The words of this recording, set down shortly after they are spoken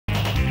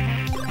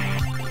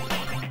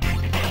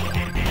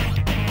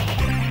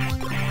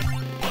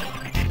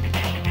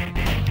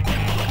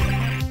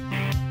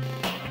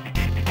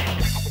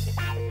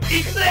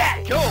行くぜ。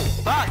今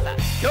日バーサ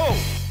今日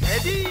レ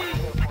ディ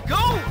ーゴ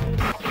ー。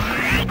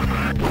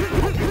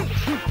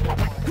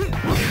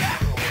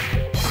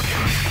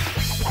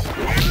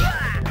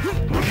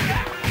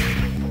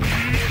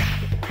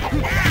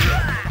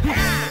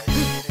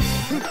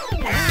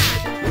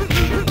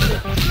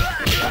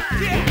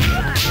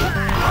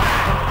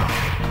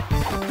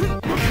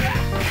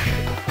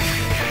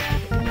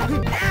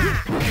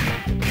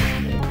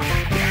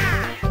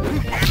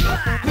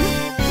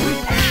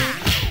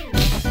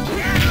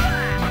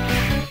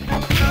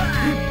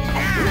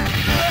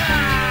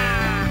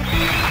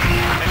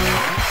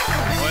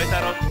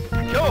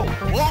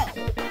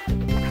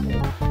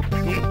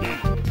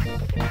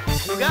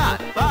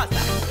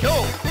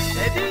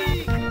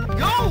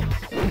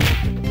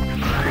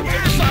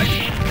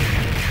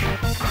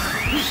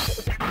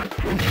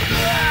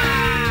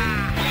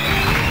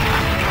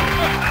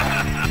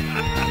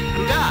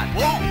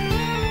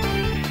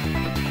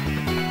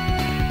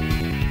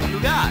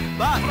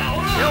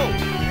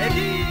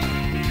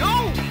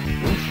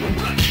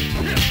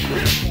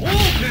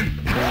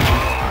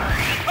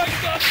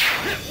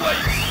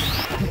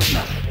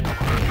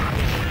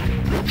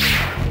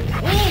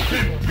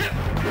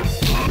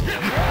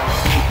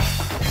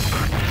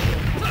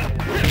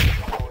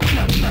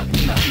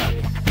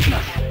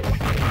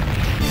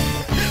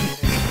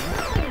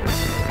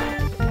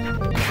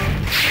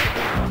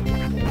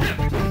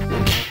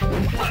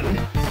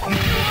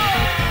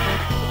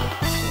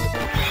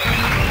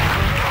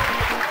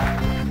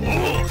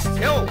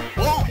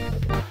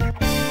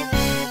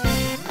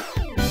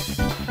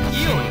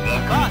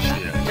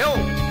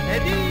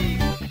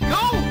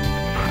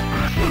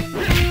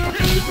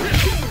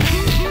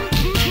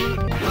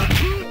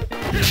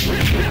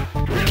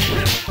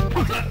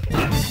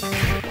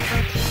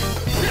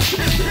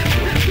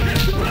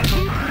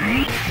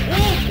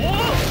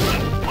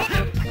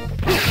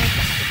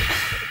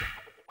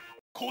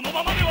この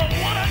ままでは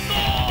終わらんぞ。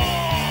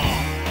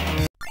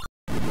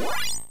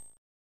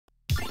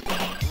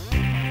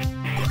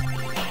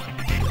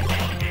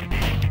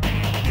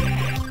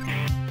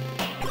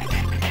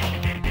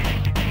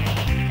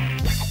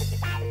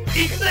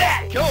行くぜ。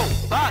今日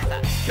バーサ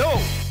今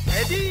日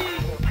レディー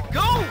ゴ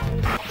ー。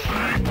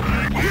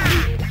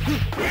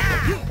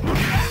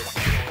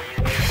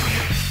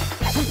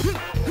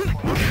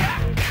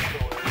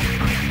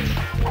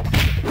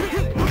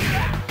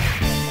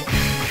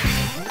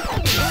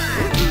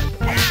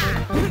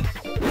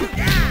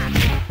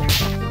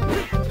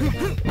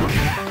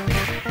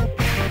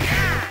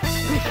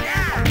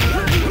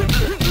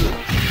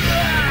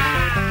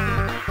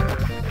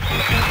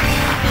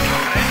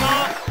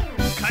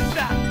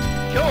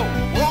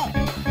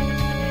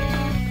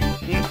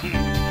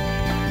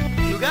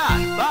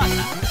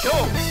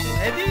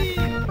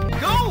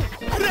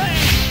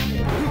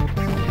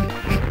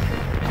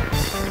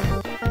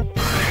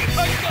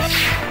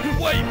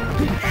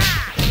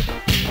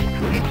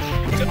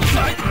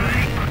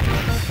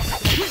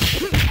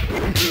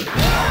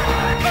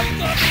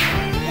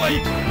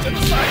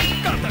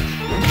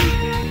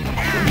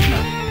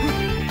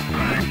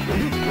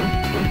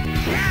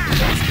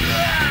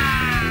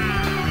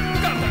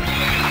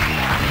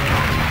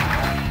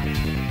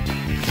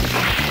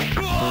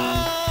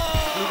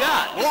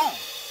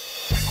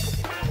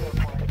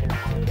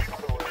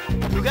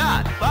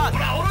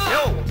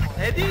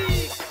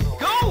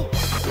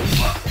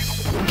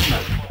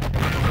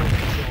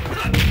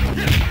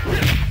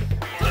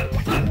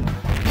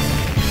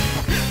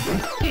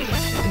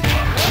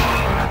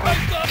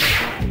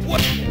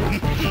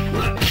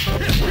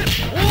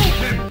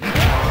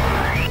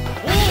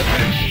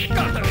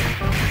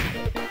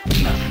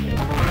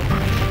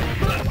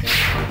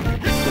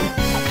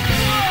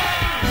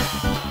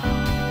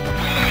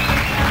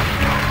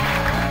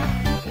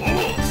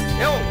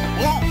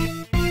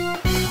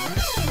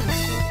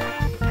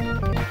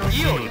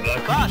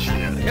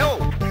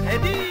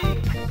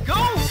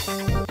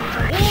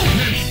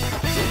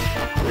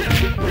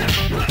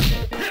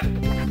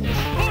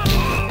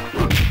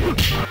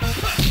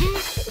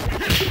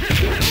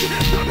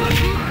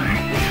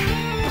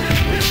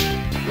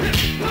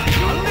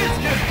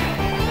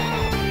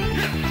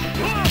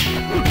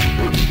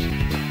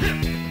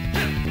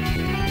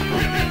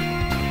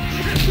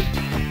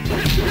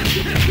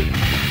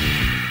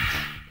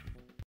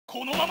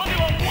このままでは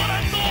終わ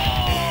らんぞ。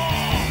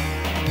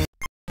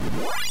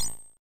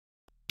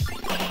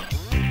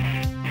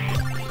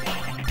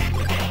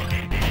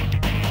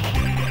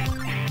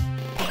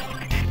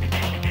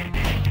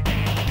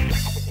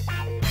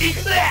行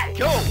くぜ。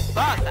今日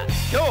バーサ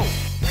今日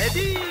レデ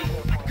ィー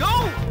ゴ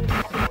ー。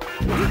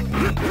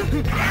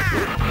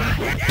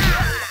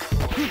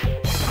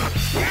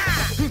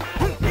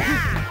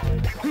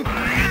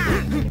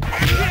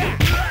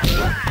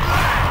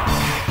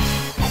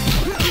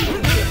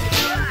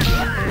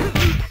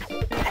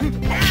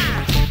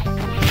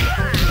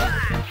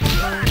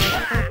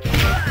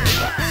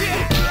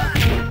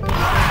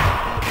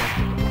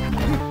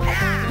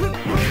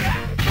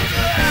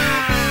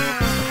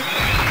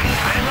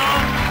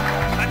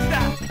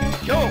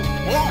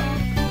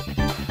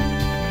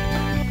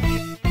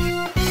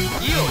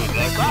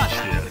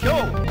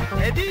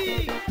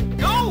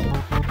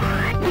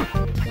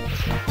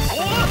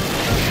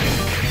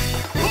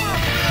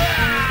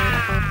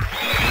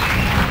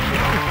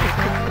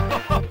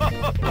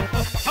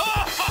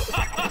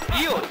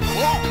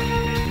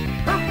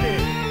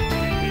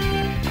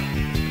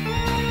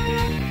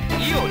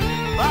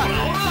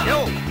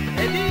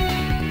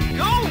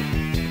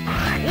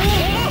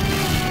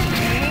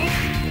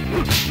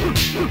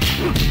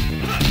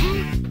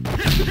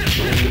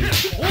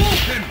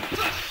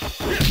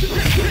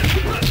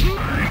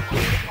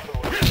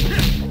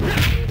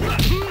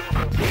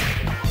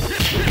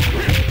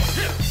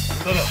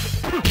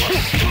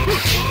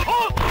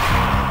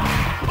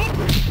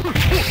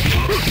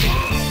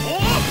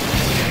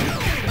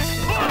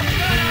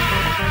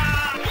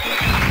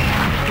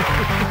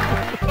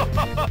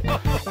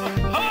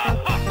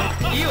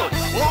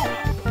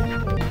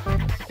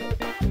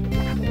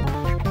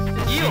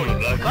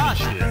バー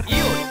サイオリ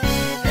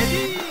レデ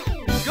ィ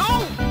ーゴ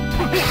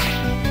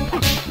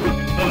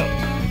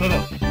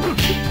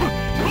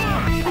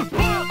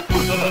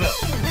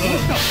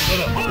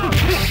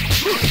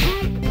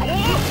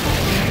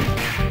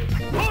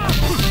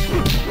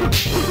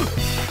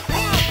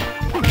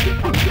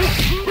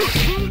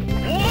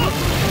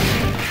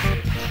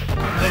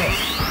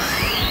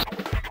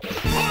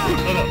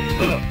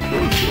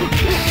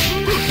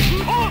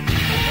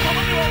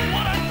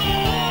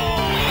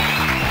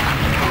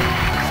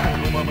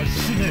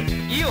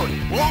イオリ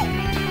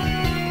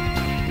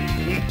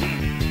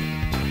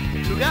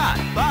フガ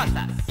ーバー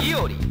サスイ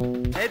オリレディ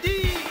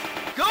ー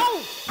ゴ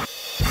ー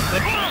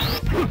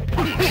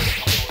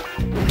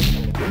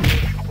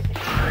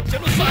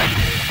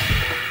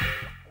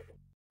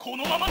こ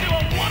のままでは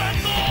終わら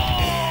んぞ。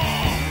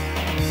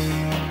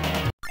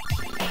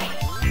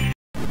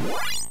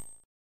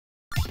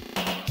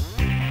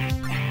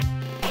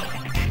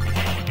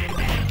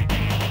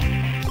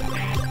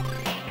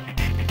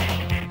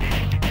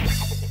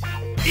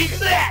行く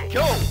ぜ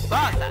今日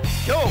バーサ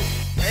今日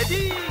レデ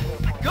ィー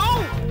ゴ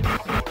ー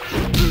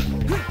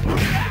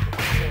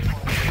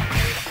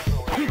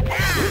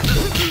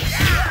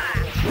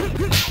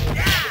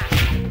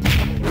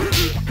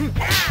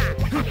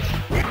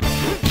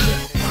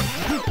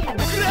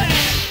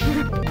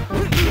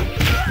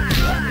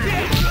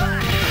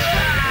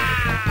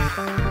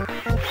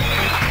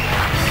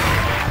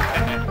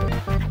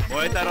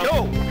燃えたろ今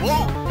日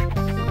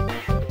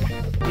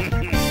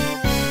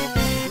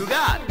フガ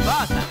ーバ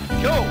ーサ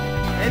今日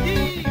レデ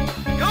ィー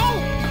ゴ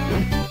ー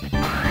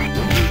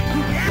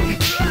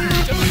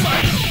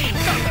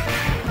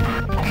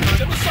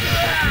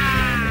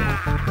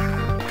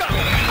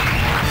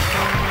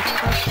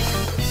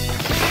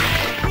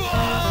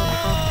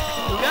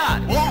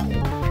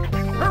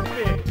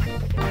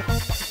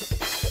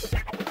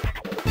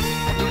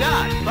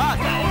バ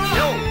ーサ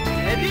今日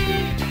レディ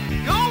ー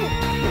ゴ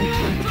ー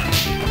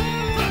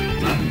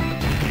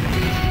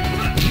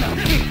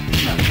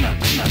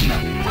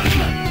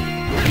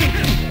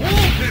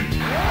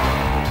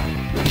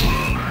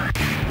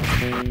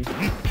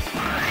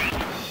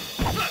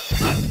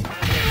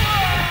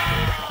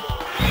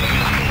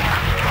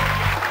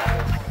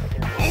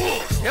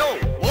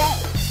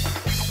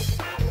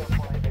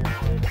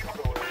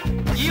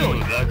イオリ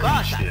バ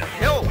ーサ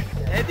今日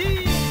レディ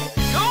ー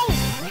ゴー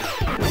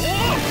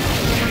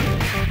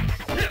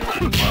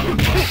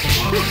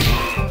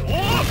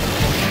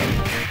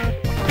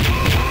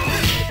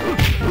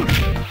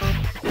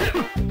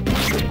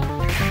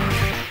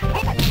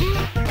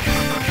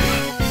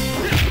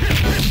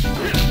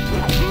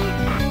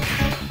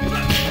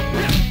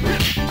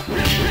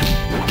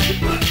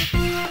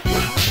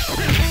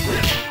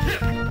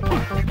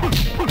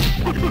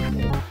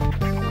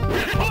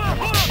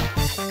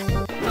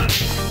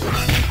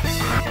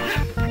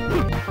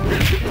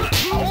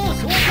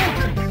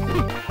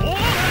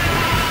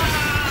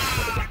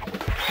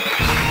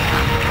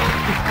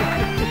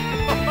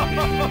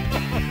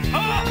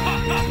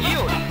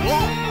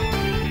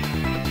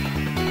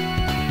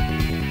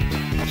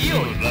イオ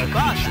リバ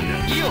ーサ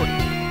イオリ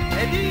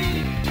レディ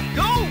ー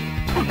ゴ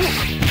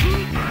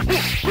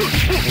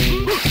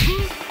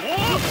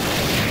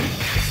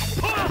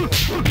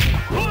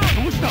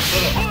どうした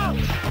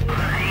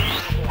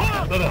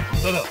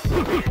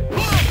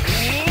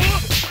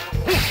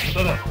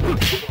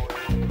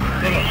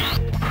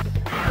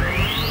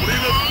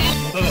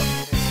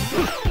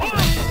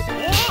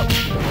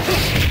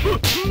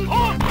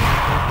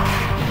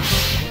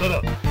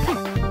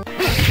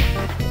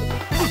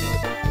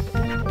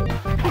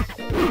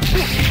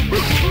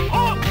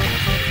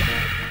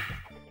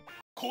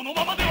この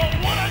ままでは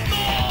終わらんぞ。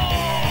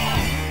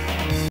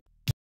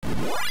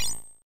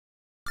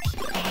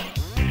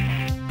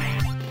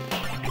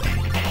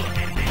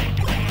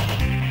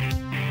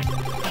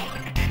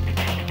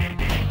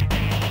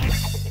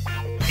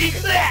行く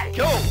ぜ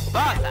今日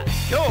バーサ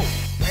今日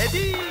レデ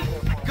ィー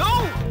ゴ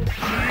ー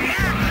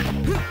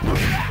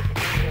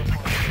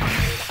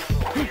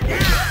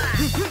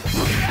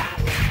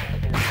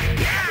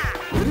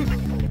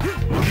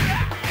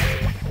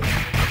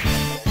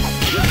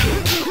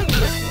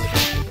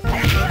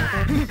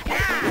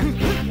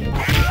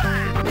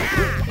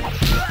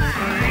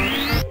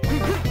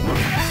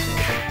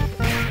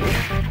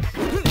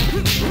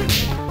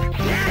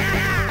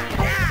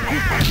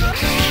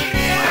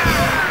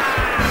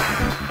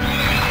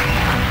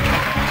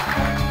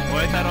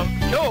燃えたろ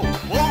今日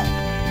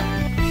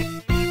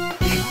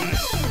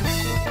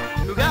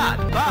フガ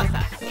ーバーサ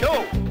今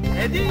日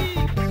レディ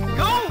ー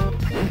ゴー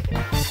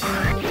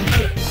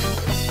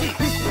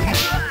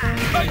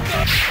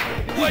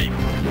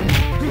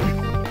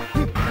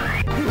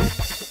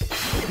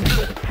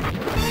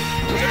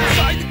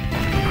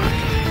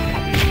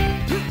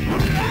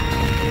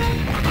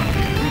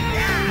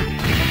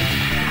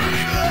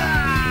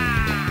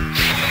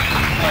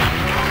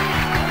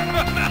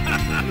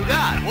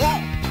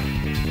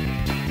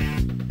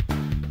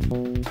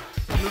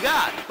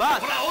バー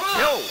サ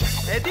今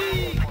日レデ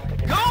ィ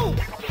ーゴ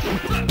ー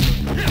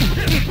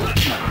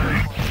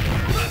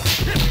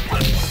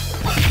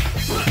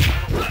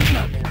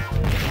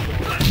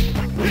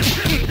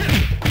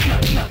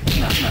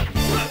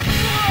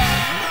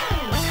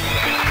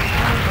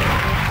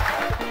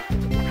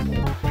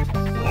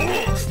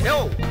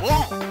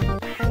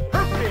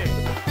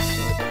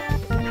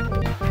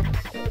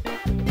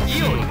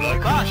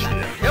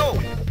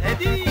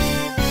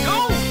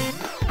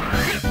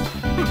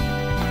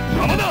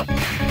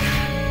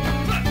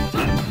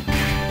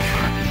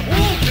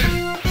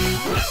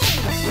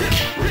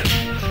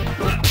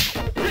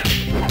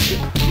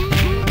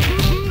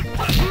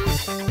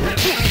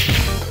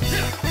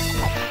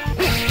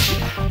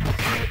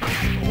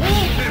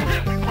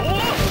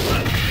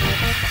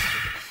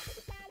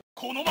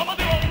このまま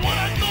では終わ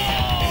らんぞ。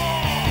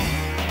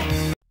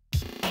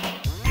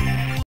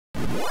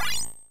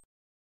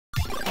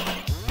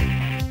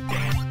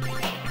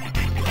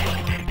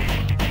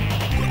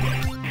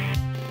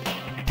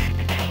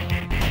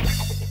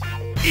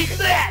行く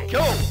ぜ。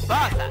今日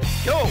バーサ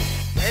今日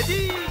レデ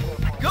ィー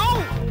ゴ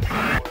ー。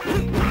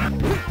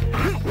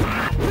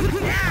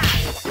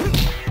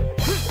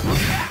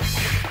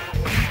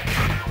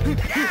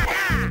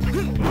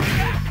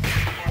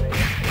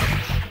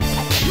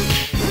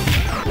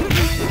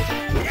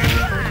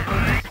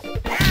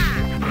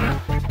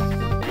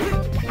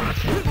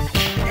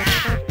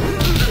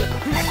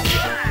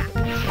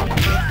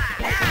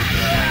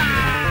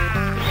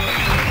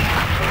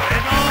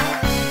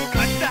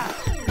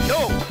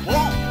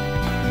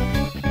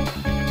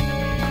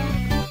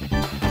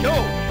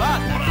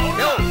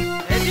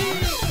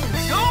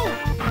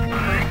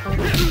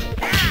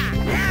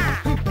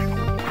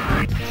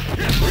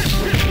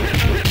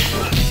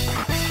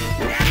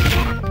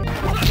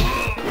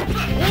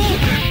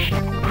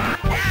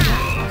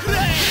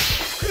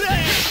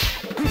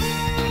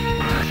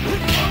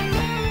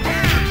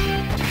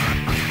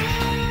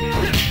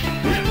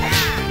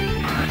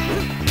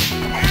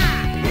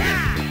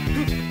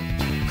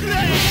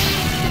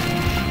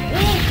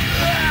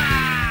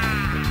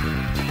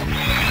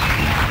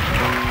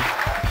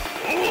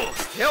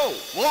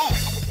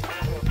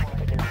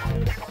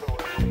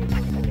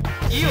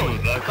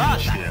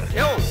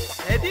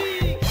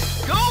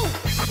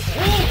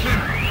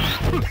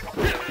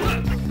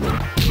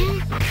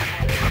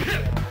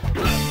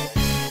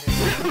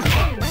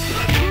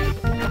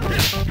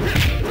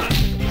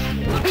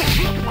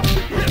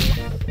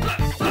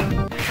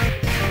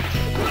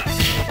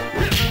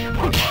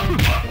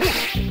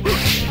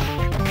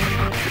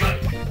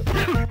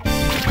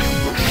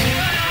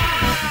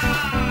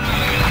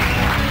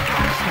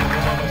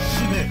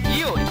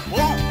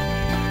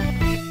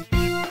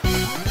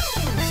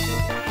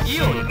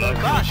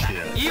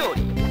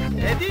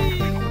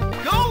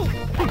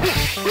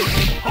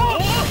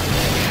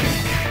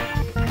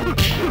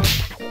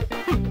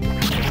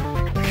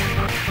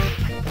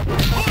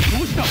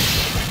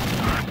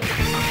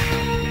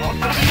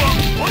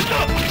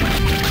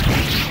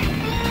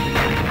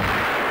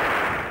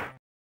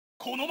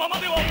このまま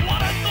では終わ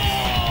らんぞ。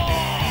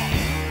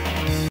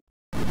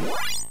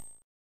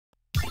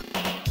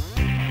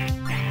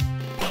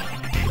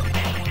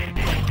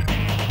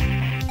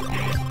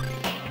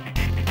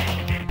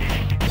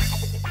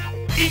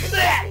行くぜ。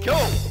今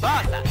日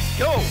バーサ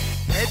今日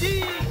レデ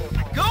ィー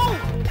ゴー。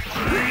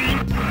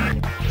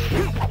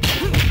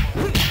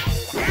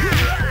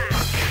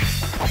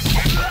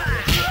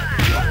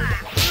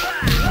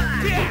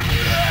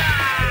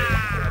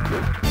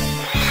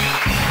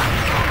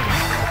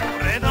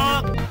俺の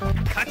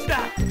勝ちだ。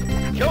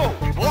今日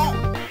ボン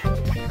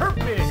パーフ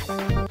ェクト。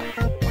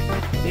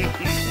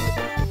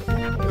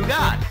You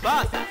gotバ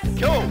ーサ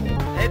今日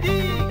レディ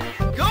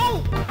ーゴ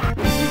ー。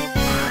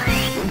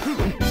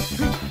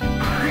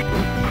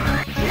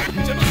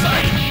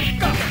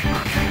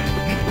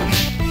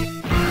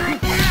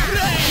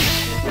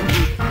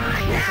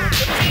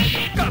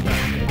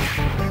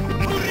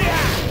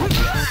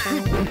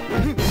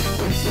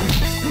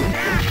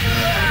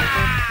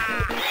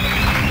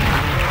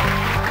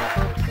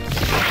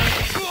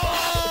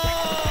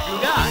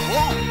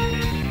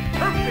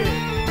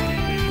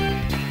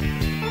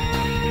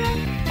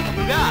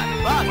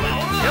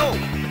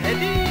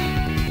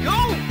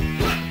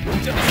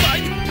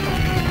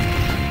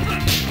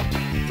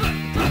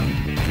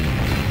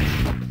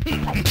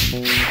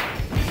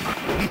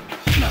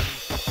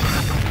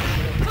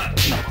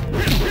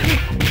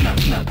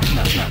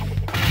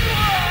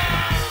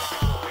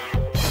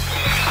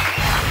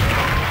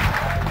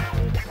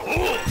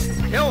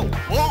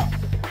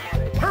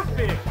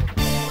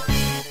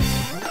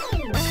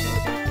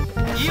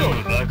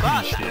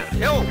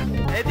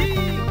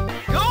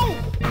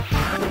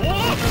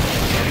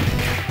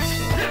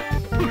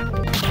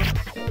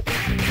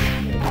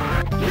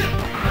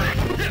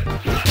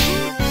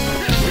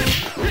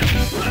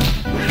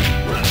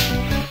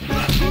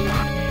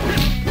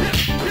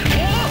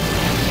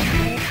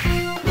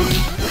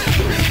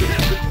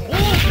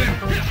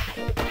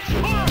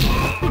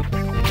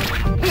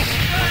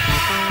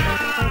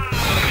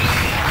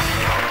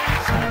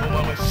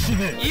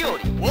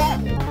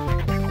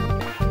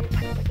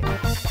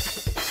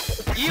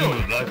イオ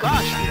リバー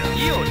サ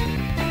イオリ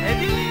レ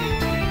ディ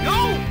ーゴ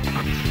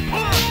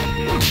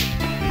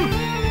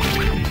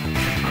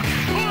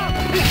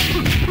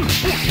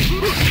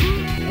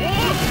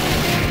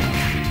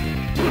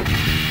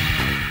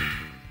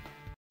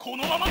こ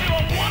のままでは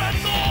終わらん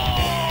ぞ。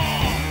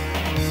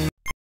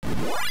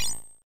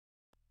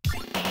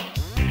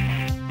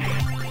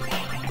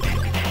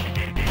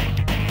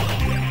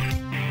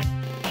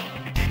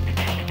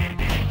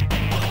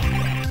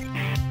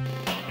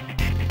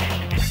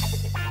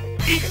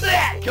行くぜ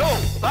今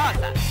日バー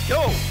サ今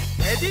日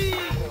レディ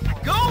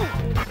ーゴ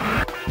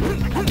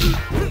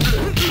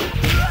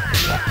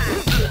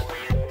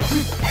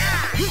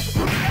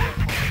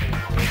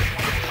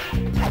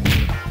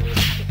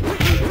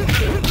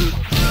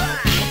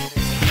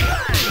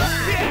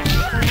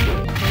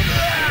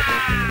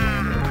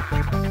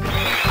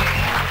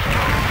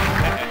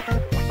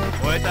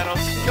燃えたろ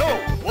今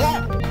日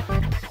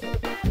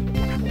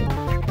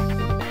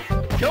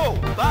今日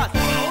バーサ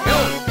今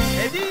日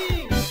レディ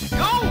ー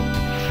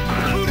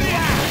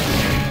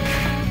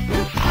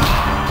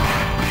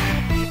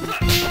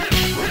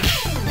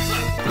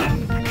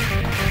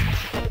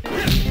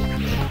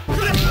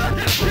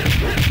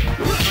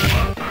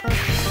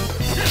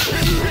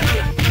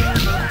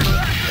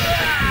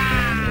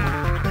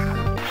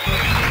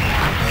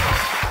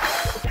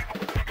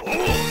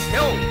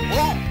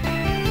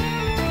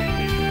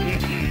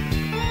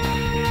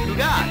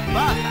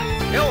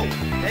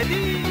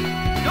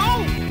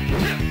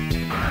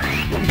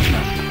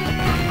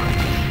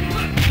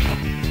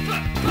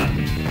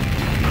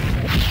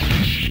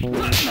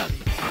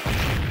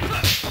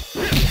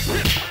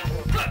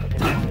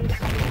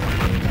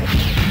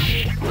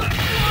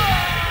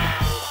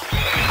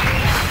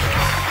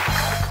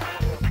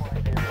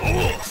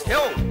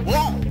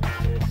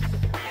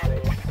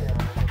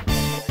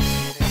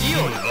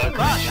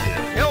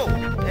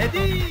レデ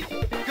ィー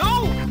ゴ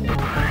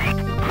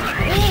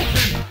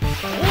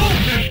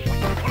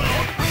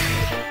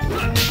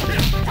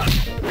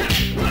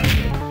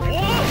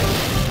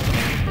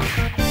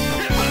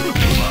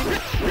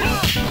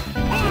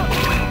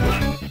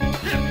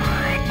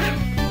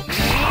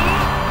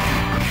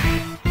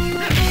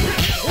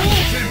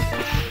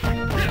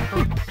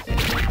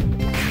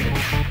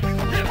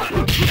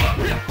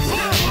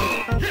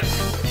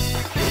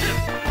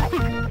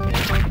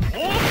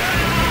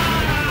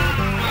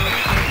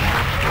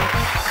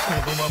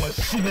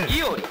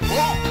イオリイ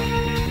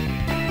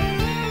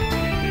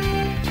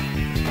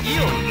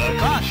オリ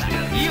バーサ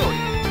イイオリ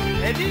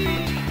レディ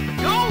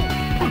ーゴ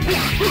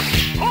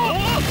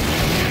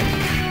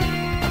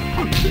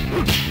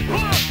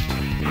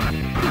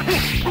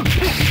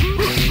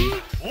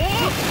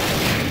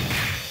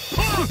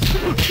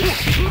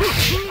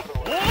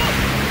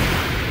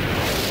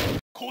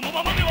この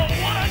ままでは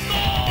終わらんぞ。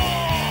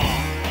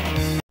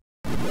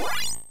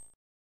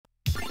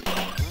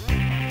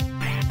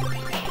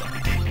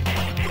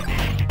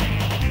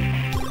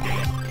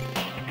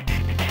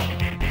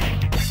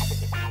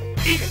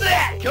行くぜ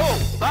今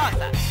日バー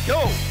サ今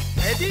日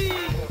レディ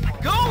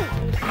ーゴ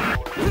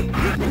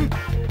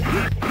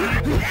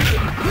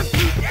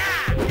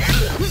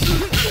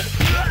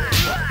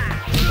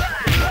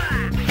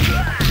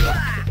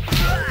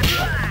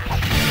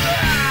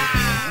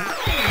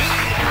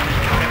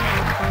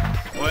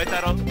燃え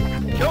たろ今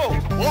日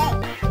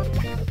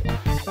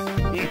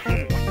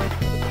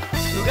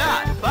ウガ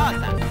ーバー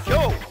サ今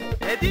日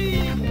レディ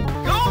ー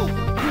ゴ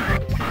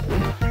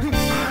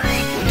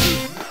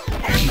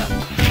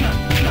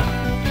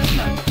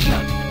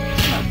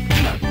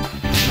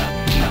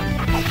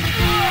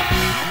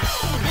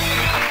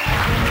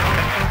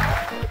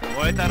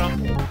燃えたろ今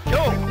日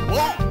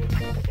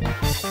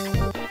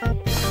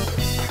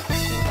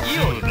イ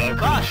オリ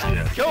バーサ今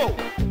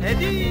日レデ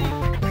ィー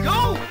ゴ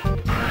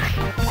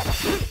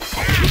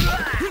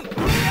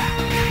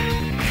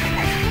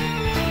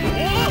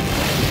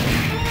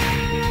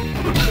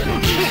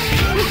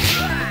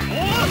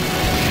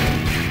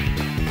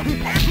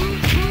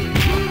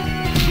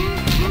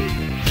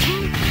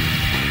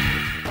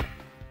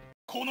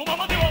このま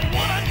までは終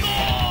わらんぞ。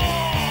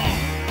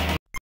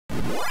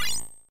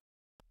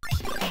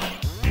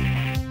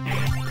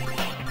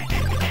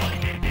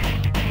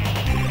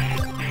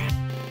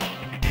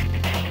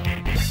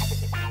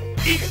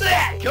行くぜ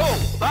今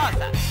日バー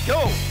サ今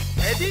日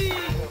レディー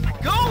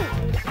ゴ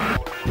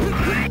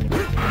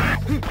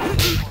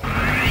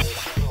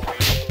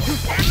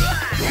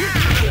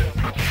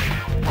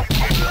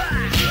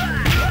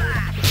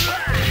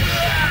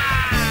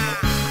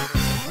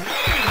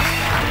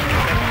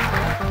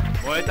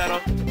燃えたろ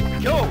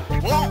今日ウ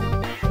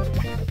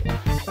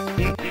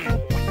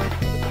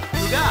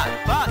ガ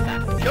ーバー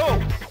サ今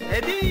日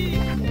レディ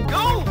ー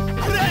ゴ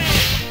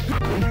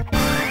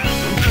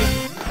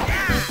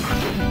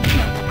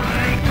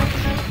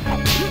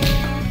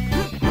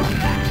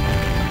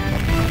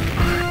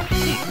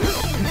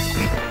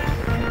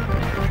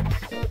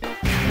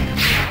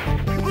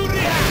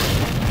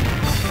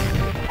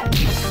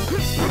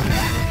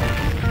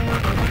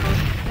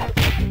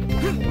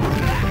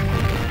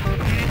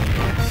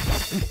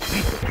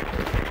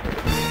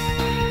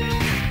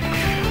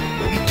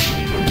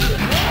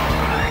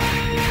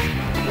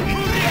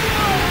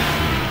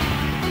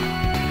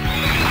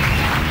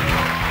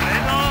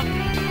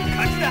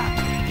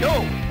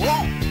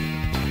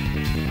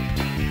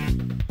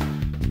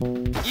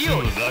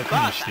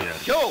サ今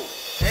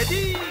日レデ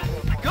ィー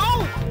ゴ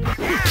ー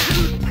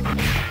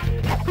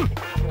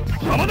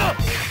浜田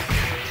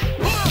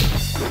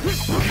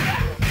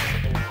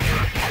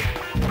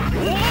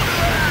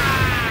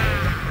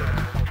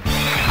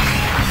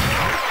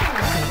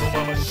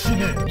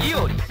イ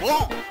オリボ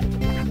ン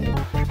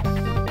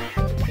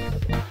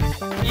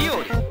イオ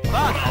リ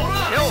バーサ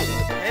レオ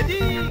レデ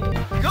ィー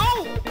ゴ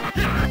ー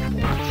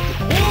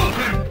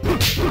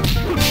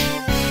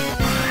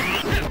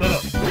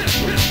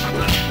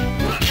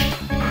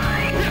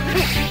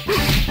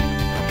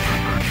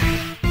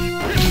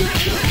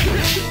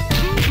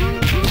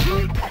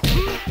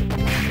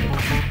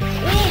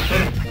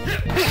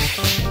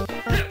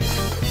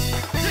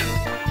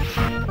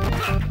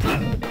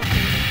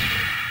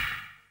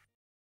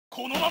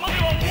このままで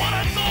は終わ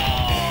らんぞ。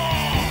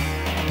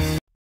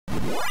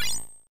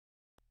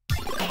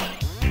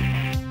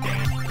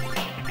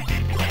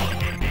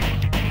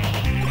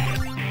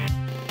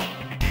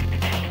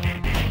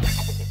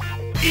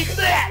行く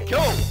ぜ今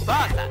日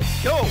バーサ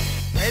今日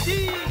レデ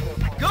ィ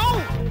ーゴ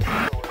ー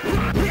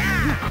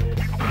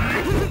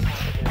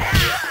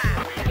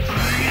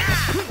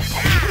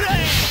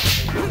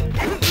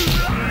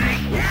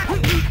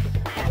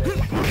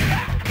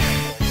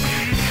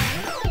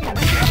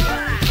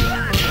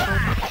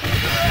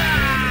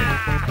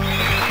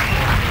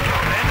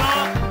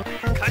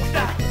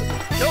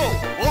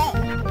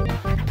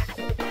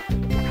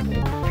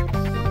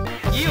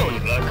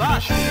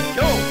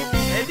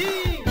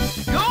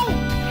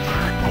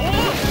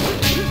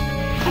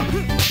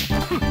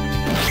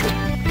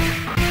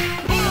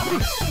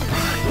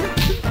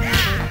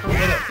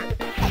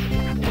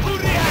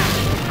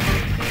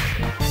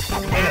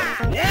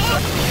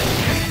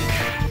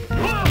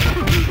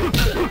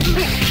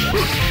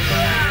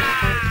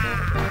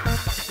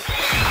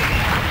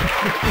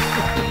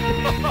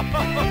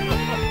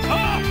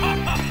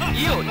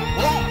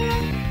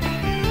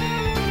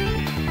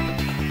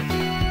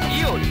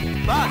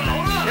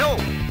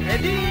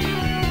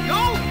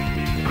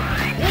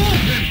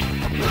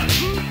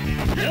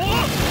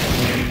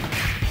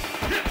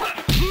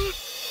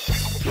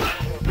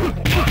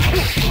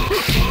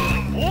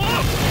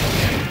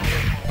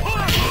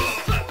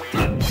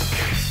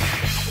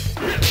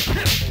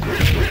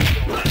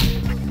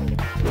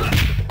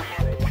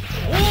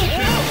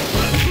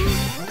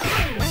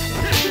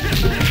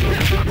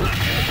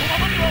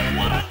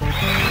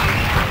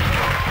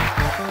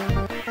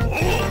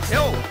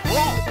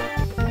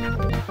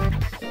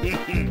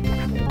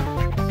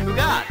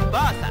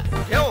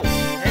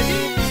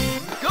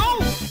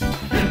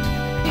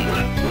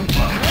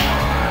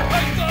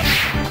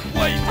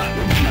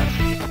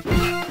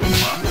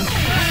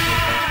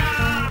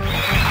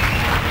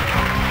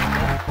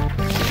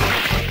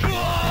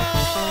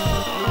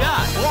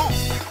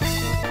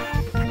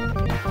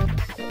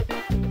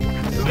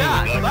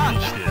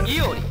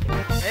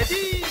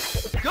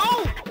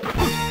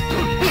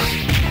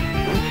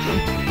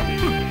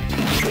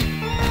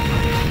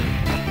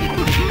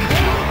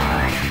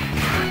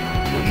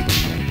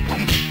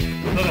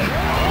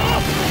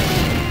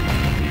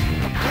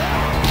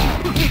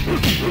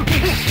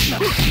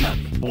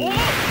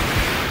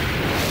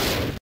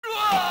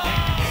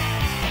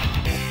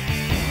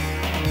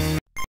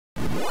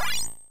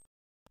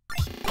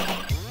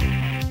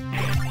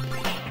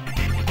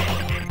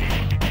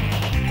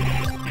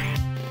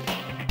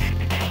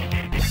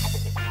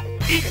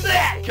行くぜ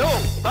今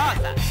日バ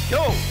ーサ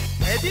今日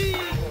レディ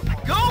ー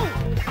ゴ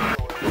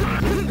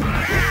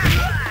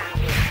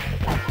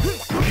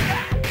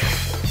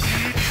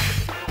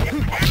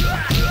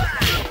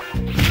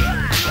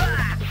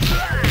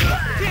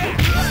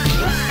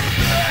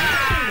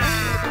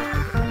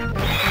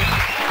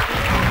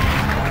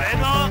俺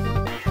の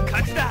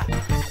勝ちだ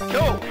今日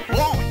ボ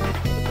ン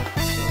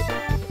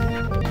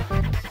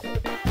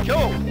今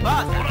日バ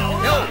ーサ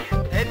今日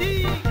レデ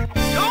ィー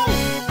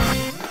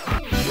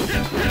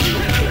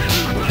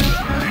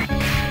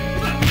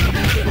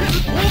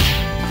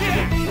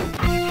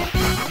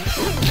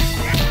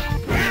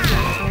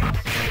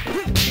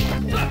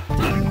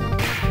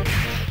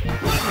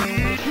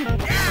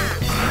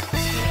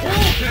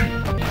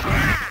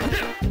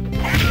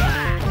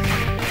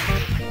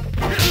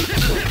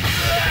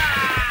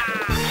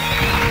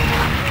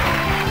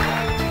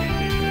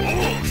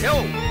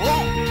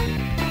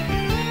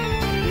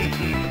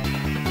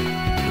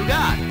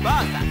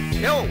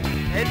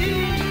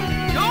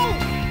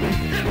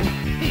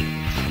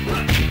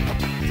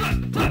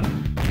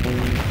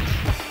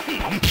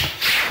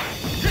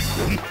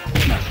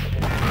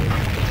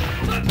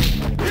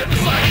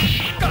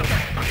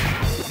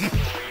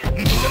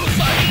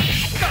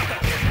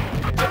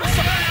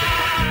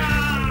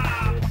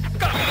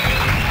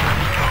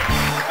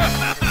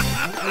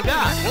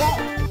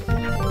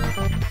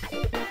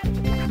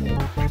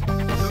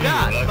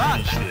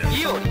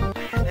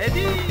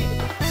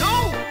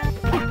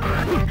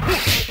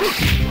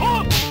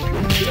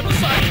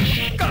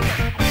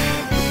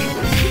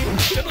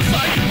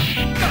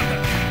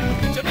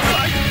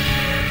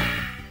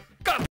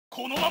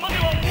このままで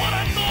は終わ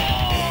らんぞ。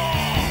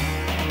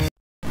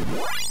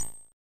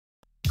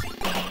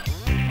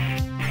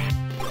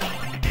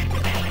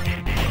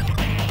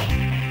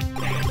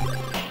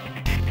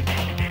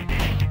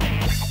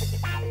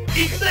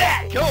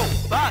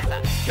バーサ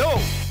今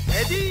日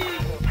レディー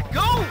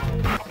ゴ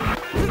ー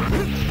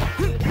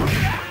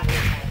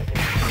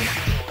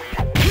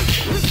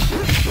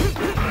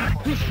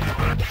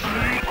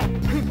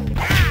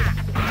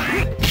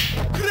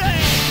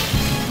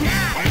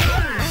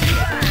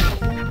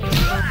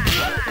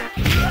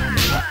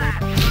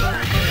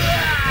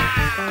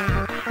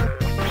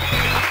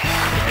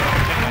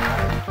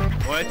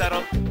燃えた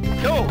ろ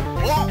今日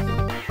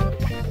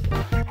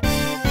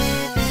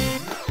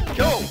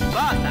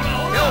バーサ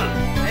今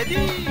日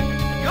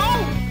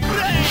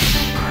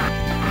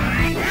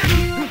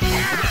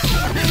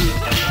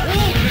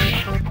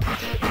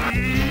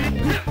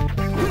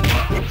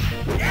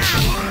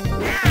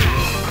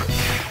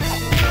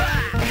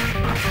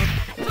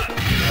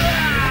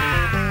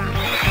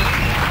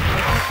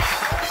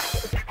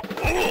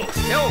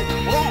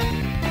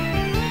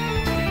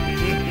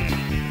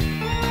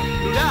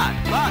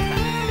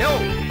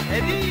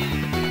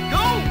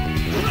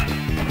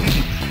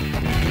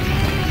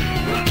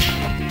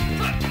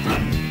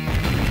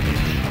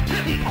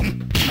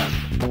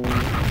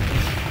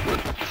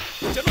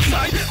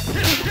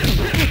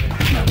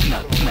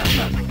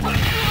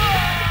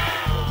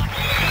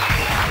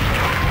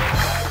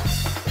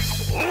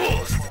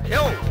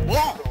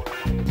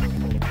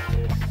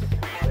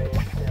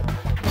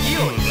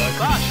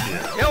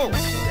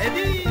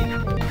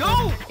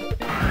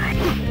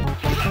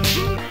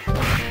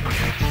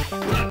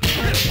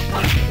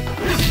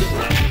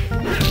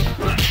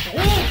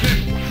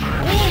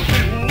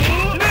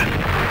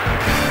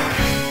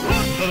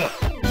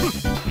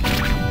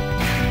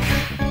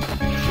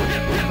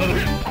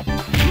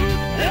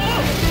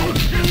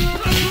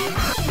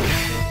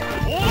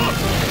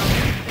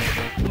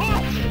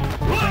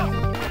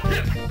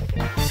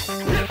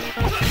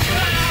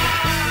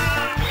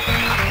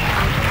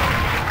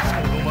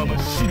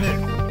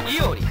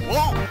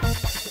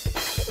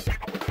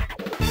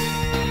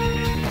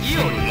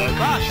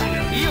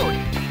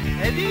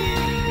レディ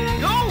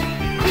ーゴ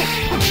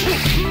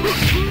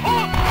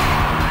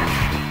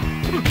ー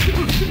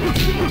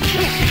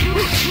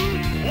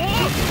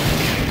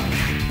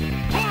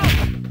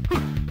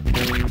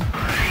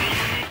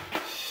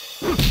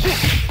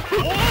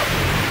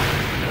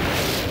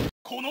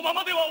このま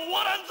までは終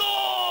わらんぞ。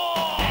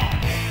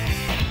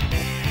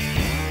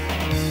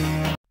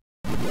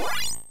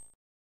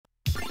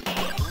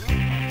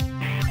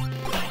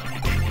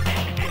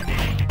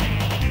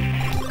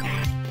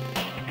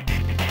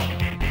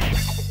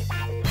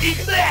行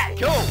くぜ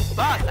今日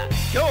バーサ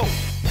今日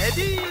レ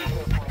ディ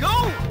ーゴ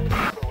ー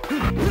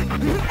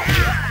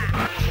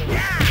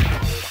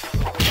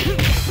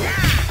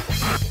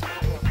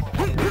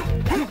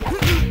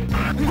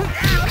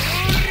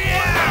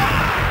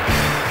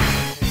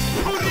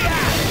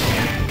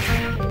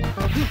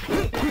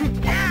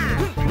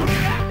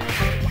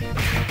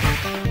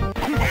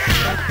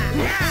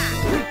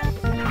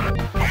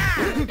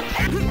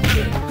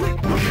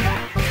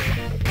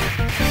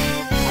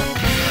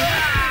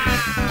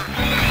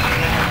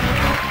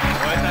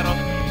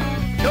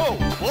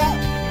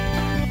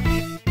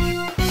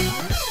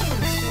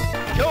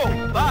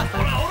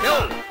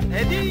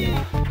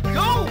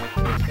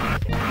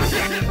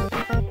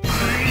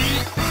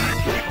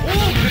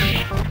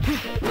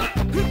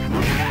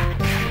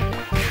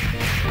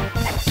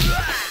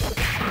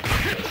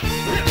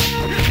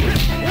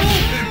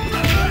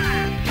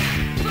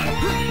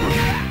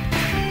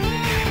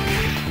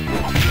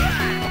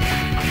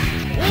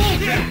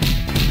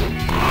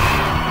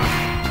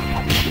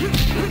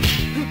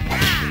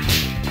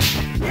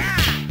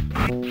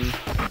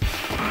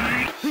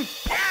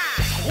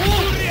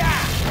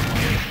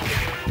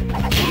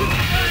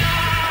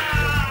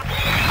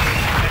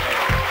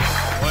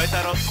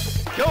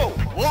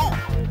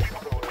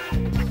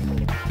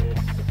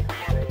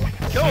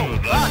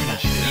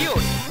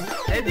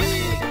レディ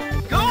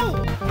ーゴ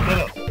ー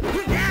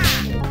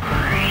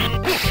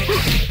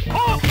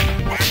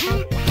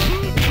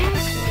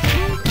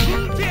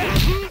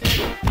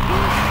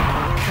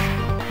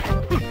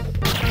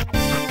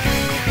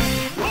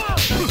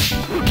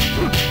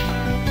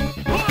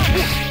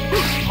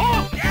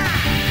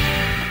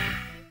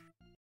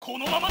こ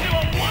のままで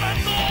は終わらん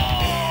ぞ。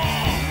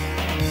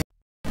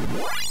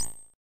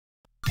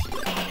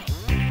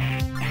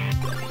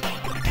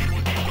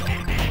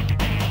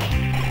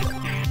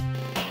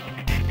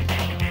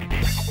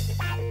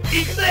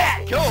行くぜ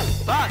今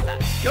日バーサ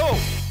今日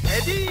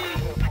レディー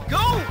ゴ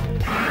ー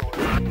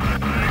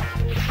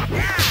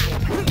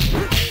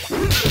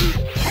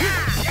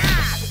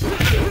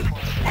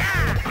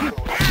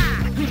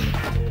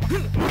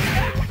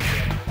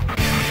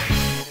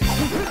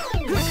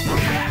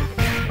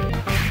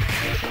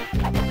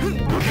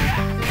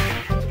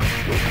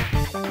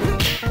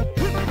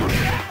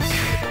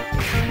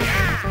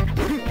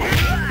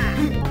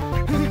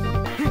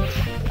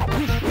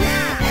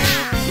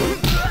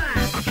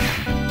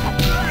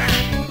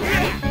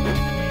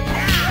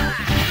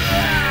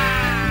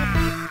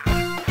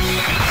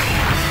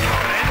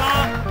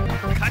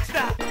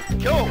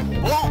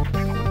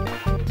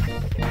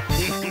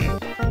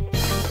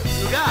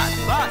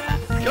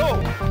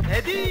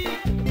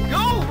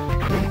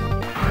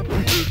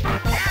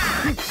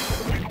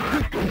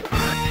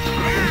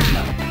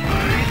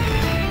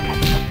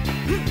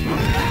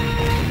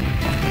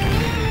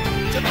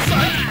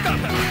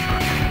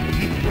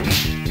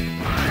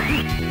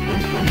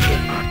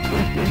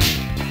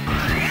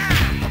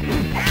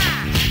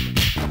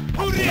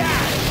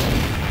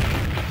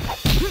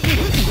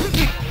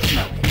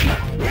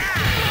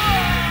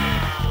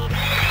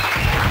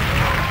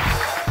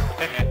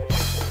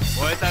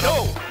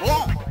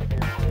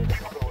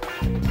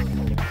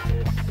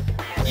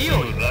イ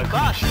オリバ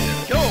ーサ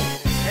今日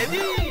レデ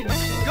ィー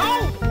ゴ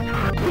ー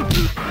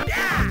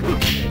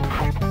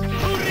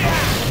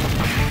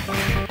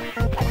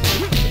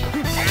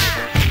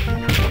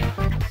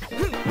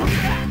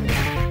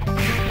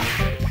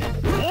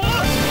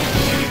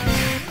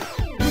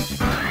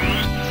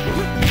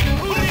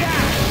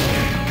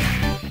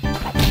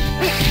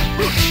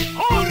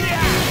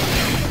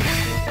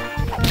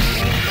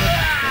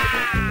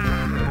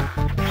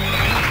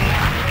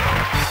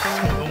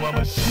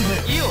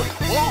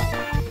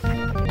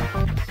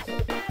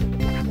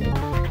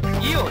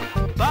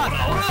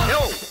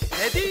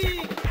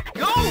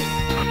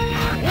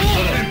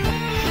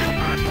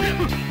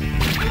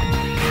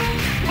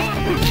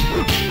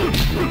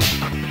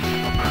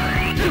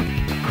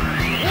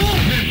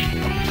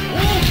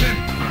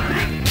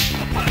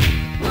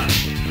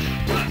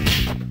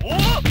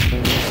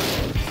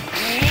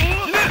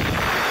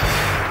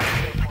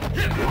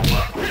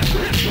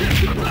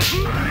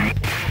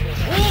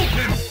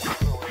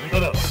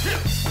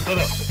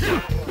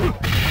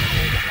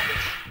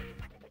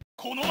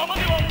このまま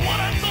では終わ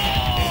らんぞ。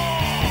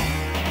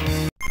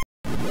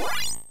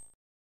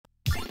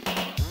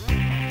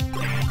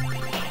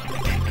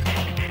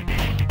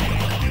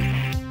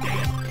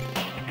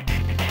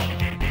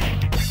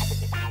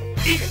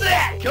いくぜ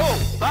今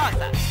日バー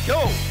サ今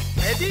日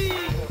レディー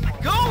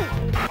ゴ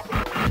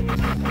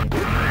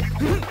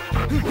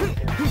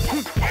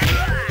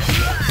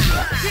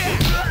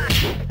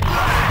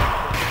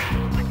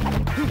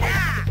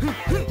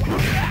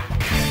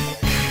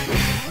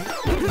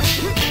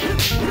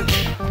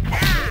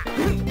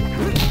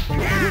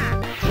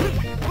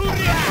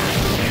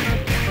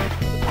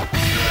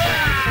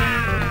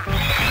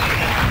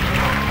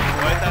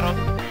燃えたろ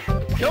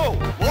今日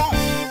ウォ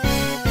ン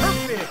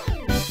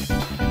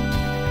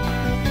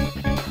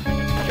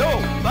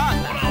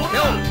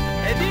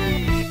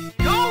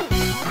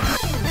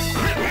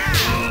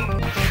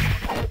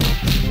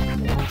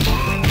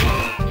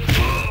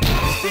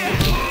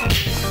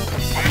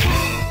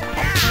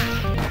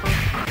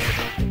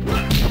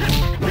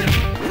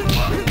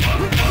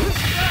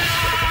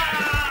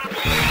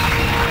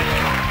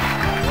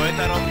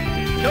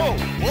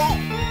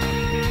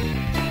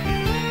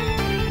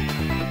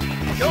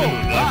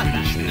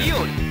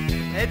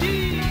レデ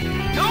ィ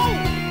ーゴ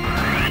ー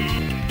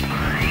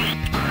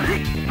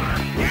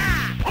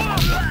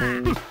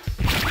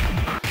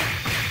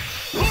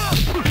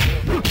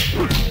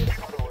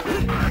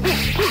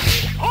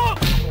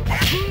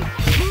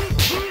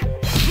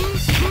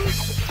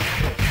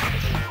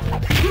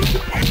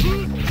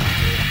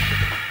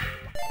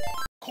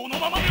この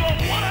ままでは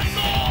終わらんぞ。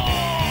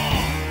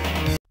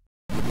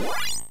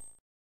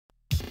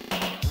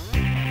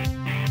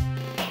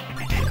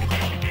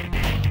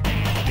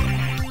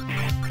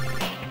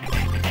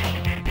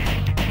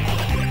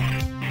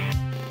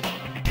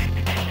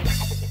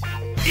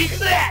いく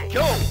ぜ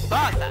今日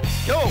バーサ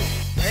今日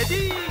レデ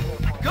ィー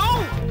ゴ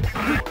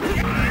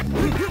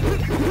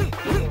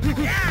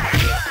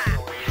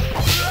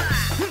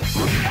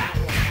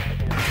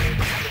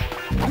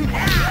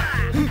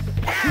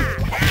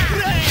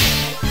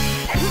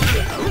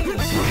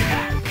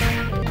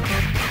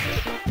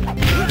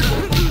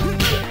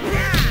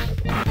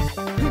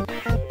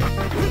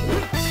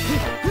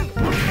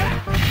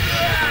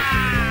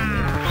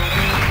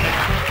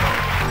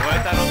燃え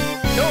たろ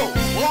今日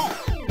ウォ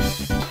ン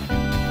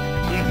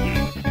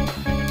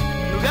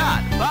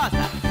バーサ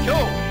今日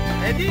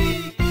レディ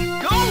ー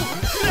ゴー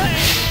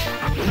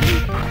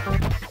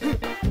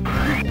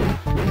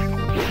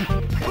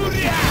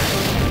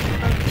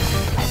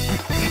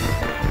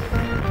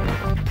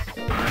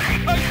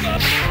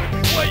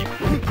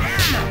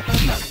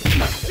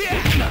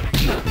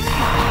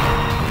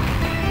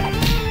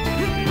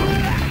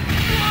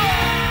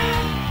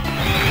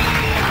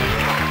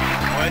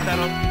燃えたろ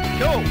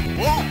今日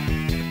ウォン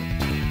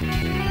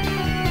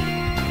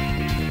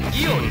イ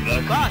オリ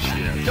バーサ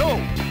今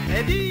日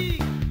レディ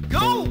ーゴ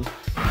ー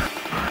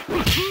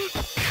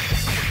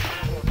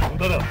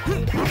だな。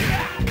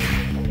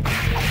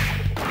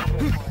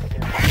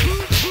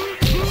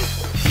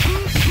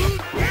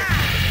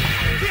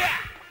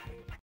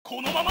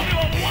このままで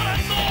は終わらん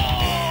ぞ。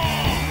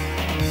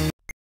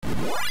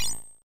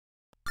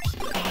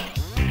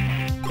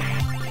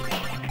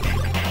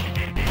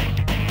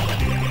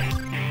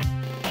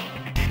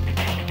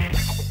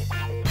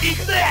い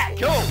くぜ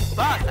今日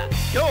バーサ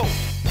今日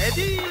レ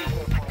ディー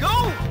ゴ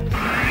ー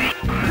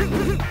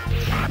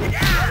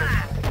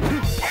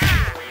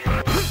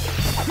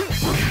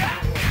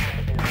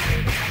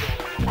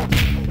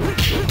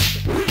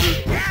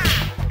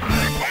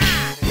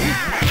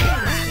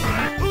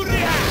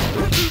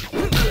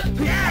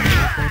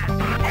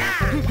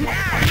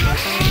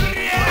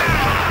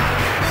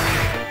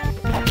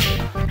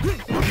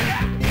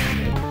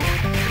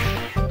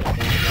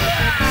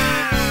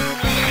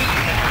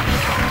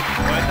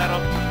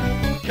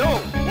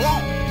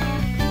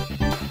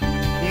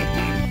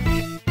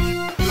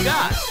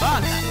バ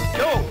ーサ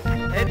今日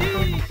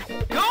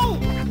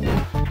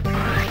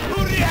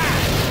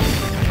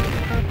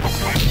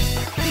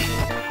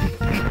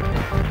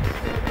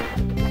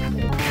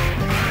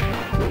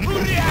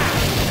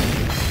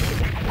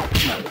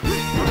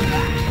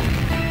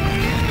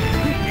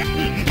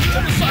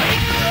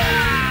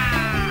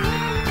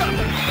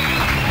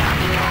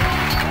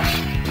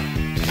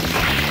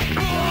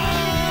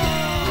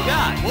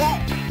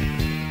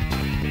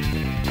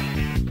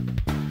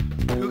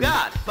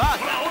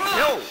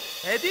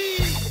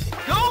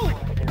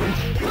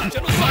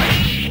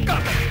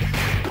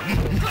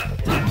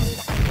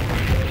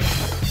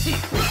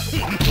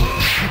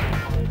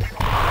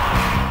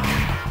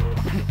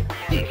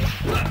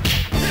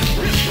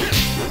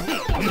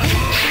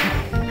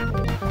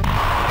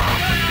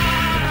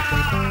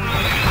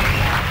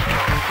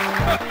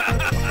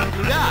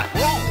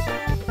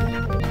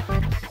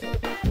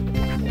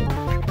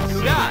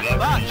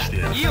サイ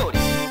オリ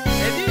レ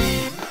デ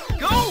ィー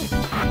ゴ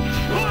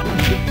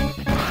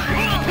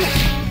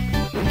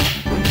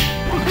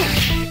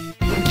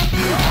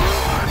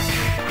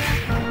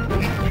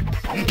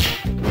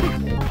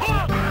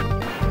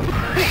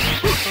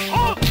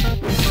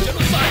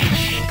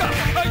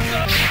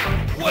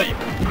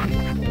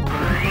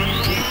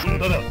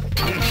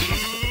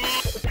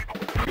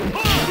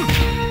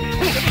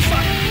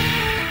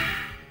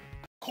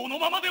この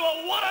ままでは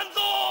終わらん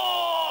ぞ。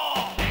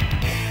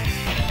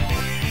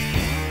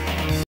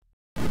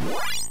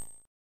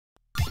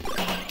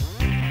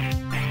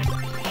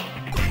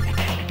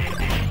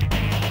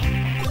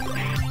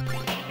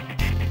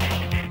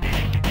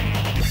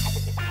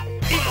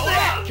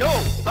今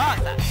日バ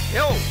ーサ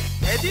今日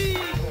レディー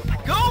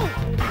ゴー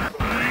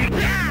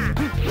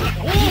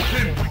オープ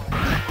ン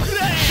プレ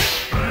イ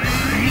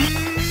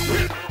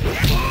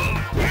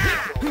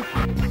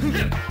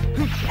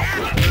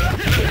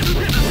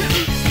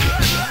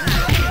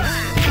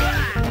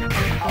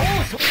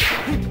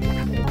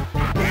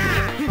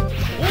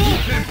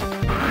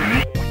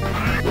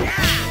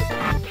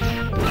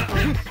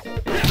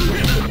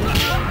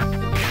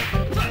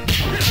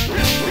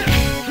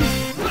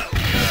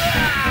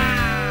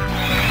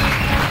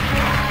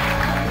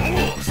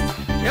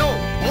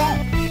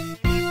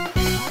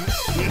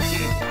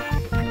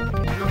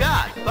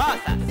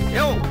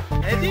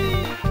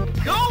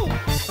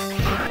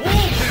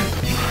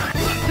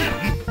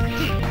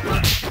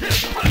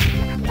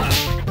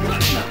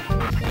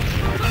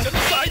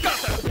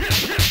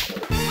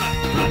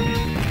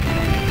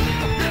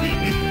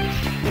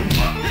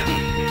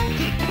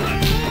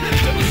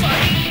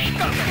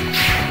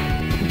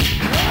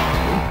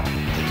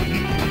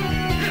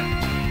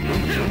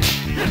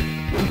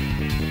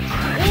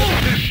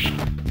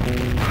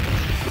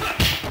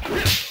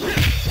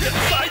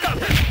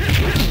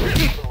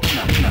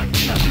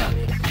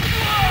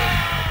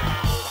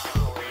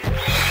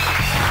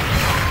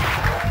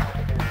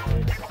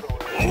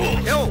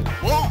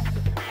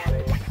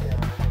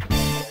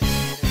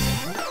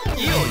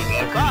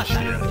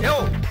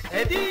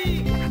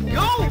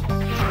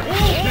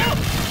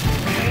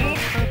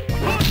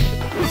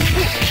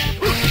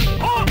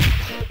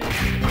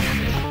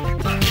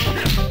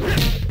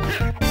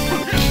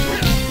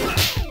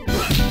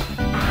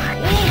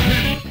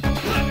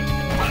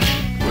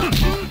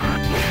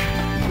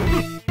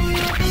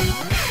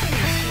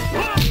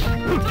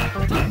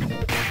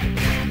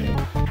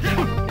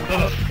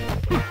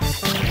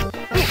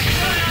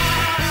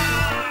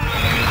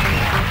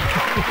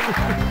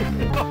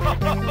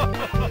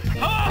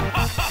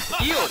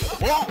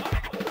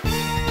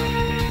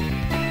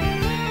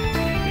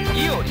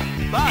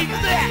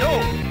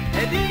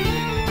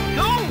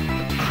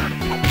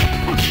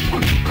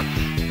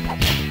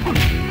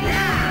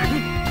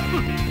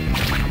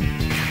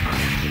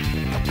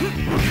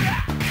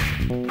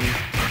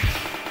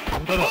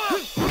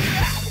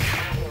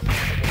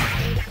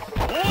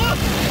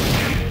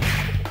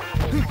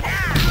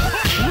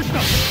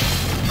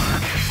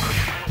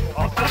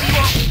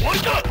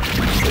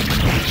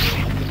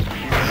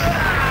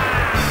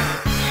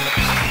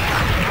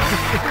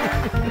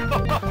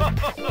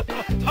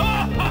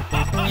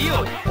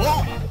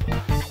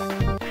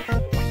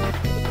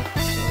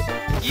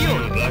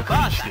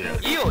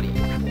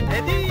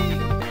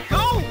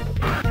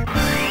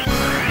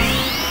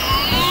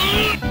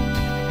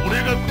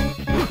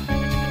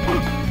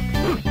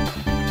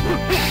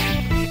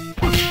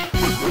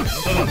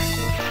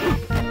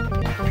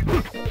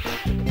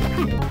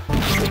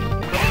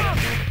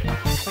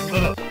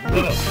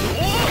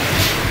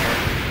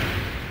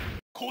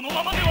この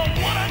ままでは